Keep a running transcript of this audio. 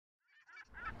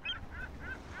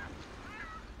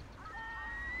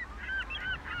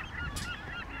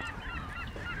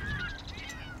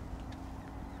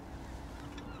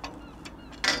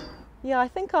Yeah, I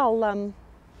think I'm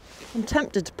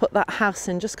tempted to put that house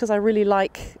in just because I really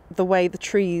like the way the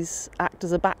trees act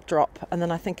as a backdrop, and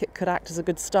then I think it could act as a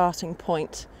good starting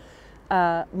point,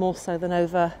 more so than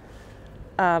over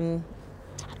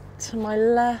to my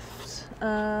left.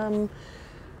 And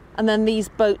then these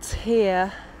boats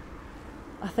here,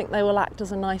 I think they will act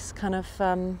as a nice kind of,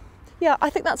 yeah,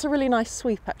 I think that's a really nice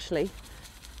sweep actually.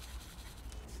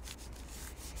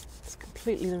 It's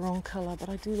completely the wrong colour, but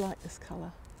I do like this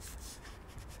colour.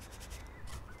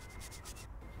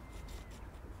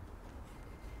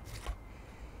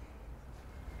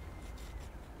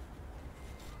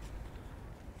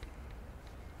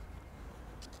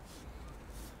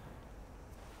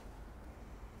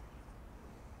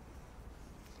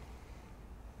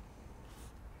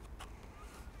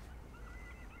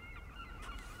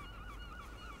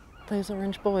 Those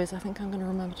orange buoys, I think I'm going to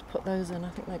remember to put those in. I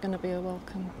think they're going to be a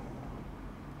welcome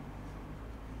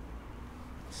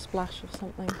splash of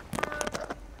something.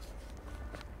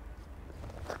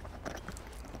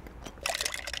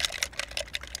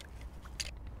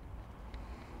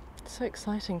 It's so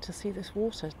exciting to see this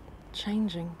water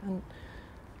changing and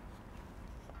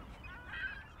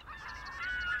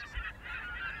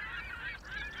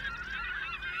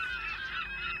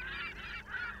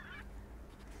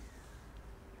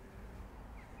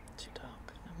too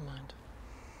dark, never mind.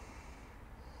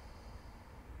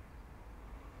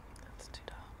 That's too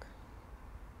dark.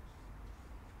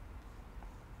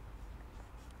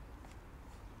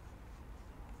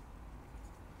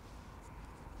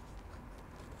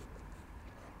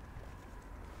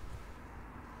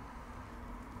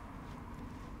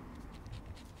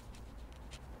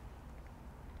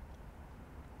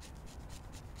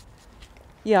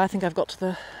 Yeah, I think I've got to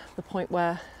the point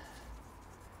where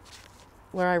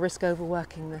I risk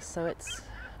overworking this, so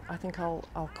I think I'll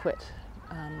quit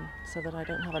so that I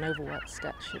don't have an overworked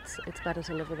sketch. It's better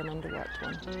to live with an underworked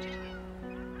one.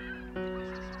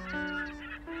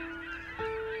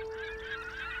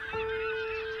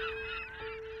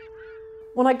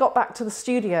 When I got back to the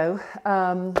studio,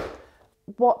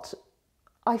 what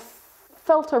I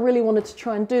felt I really wanted to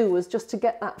try and do was just to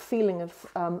get that feeling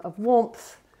of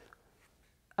warmth,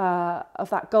 of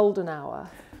that golden hour.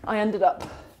 I ended up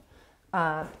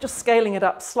just scaling it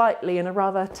up slightly in a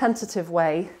rather tentative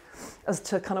way as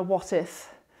to kind of what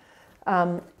if.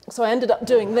 So I ended up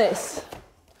doing this.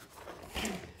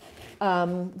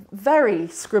 Very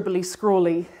scribbly,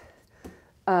 scrawly,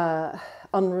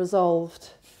 unresolved.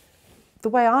 The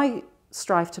way I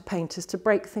strive to paint is to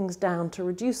break things down, to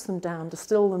reduce them down,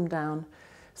 distill them down,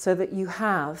 so that you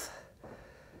have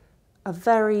a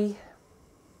very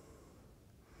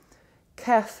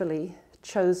carefully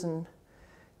chosen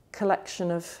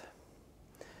collection of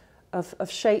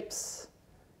shapes,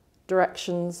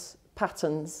 directions,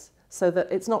 patterns, so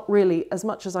that it's not really, as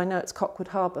much as I know it's Cockwood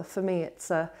Harbour, for me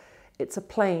it's a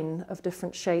plane of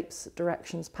different shapes,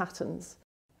 directions, patterns.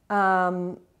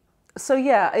 So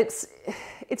yeah,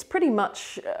 it's pretty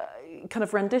much kind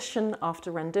of rendition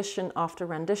after rendition after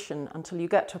rendition until you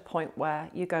get to a point where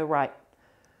you go, right,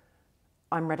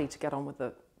 I'm ready to get on with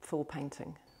the full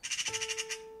painting.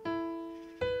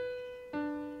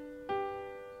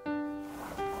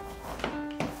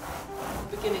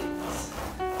 Beginnings.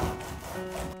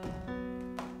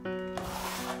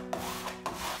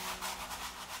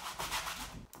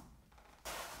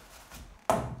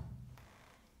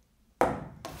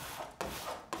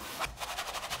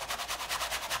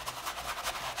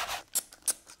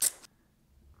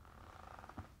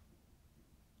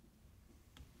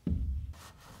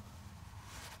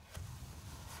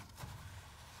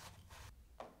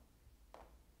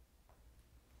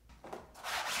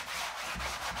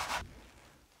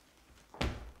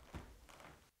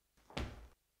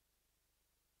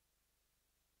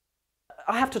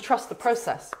 I have to trust the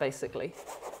process, basically.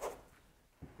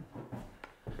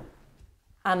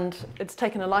 And it's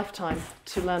taken a lifetime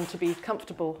to learn to be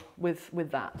comfortable with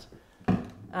that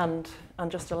and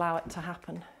just allow it to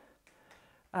happen.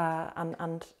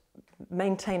 And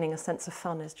maintaining a sense of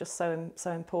fun is just so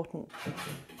important.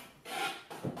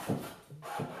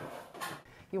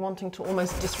 You're wanting to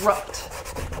almost disrupt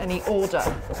any order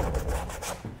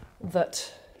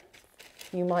that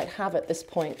you might have at this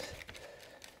point,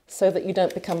 so that you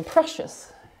don't become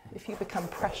precious. If you become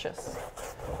precious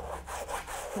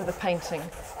with a painting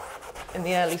in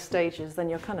the early stages, then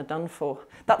you're kind of done for.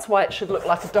 That's why it should look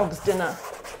like a dog's dinner.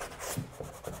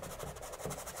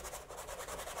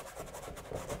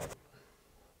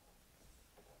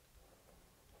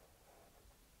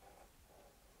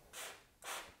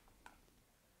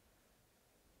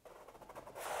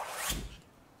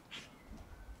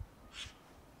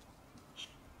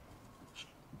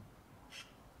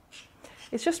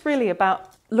 It's just really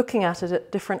about looking at it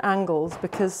at different angles,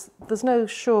 because there's no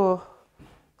sure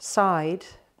side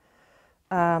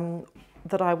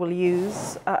that I will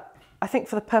use. I think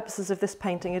for the purposes of this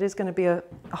painting it is going to be a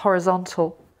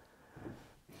horizontal,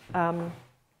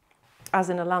 as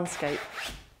in a landscape.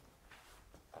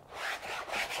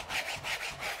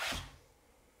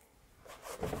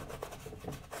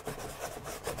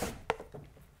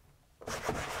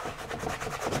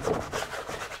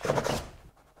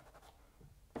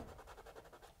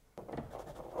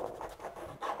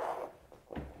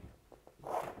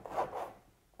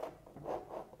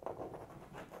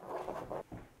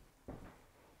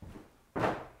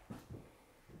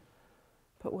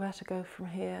 But where to go from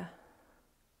here?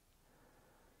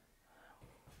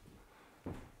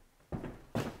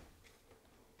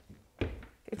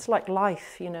 It's like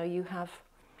life, you know, you have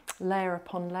layer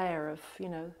upon layer of, you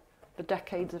know, the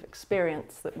decades of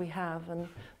experience that we have, and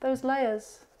those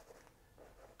layers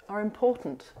are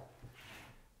important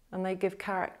and they give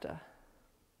character.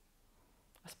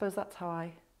 I suppose that's how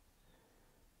I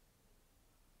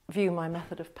view my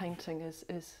method of painting, is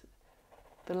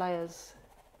the layers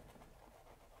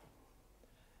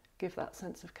give that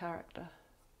sense of character.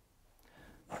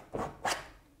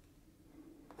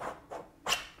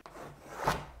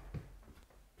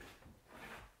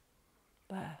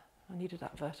 There, I needed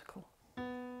that vertical.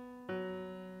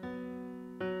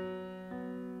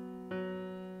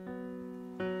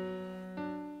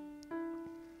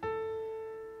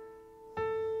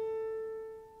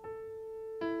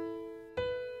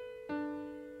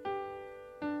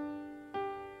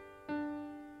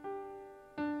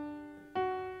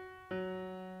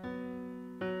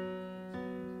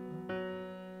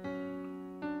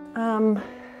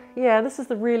 Yeah, this is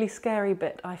the really scary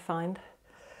bit, I find,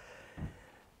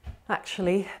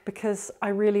 actually, because I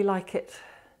really like it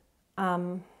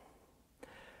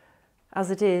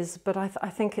as it is, but I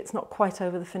think it's not quite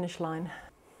over the finish line.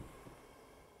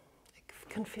 It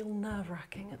can feel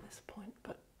nerve-wracking at this point,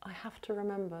 but I have to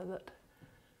remember that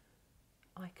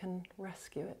I can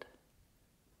rescue it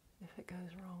if it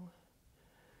goes wrong.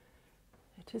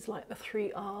 It is like the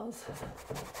 3 R's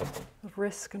of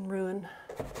risk and ruin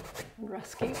and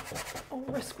rescue. Or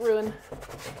risk, ruin,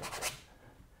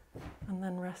 and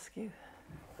then rescue.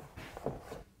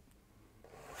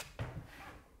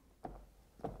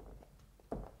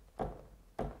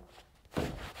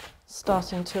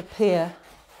 Starting to appear,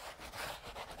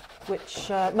 which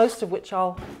most of which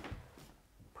I'll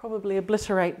probably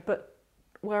obliterate, but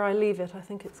where I leave it, I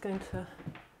think it's going to,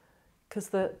 because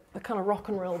the kind of rock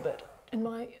and roll bit in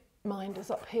my mind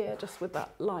is up here, just with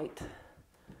that light,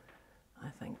 I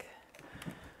think.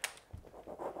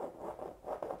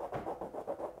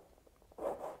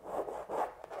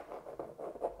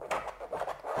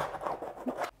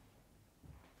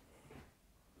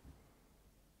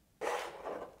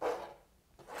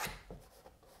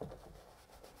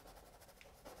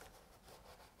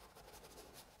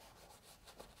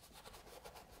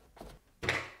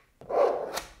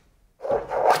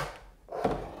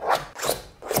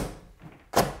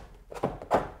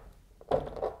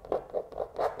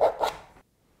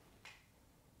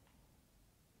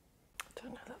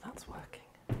 That's working.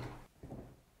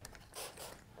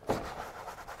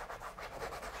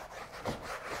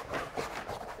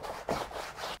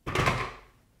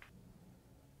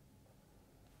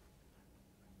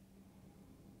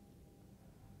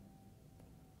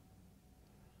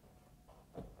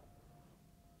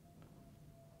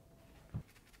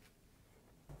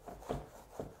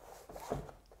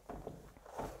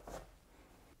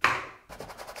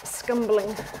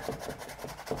 Scumbling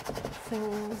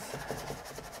things.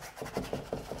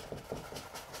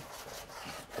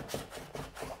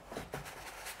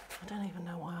 I don't even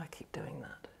know why I keep doing that.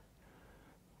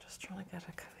 I'm just trying to get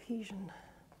a cohesion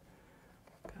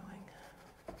going.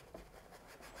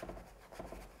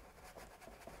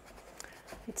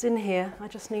 It's in here, I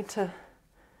just need to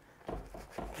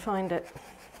find it.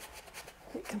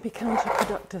 It can be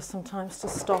counterproductive sometimes to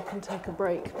stop and take a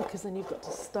break, because then you've got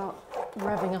to start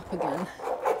revving up again.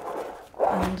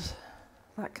 And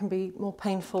that can be more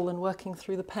painful than working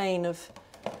through the pain of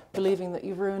believing that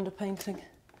you've ruined a painting.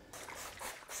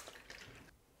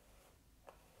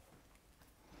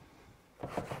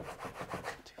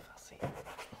 Too fussy.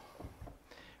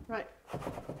 Right, I'm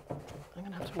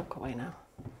going to have to walk away now.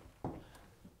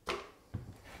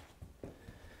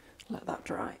 Let that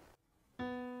dry.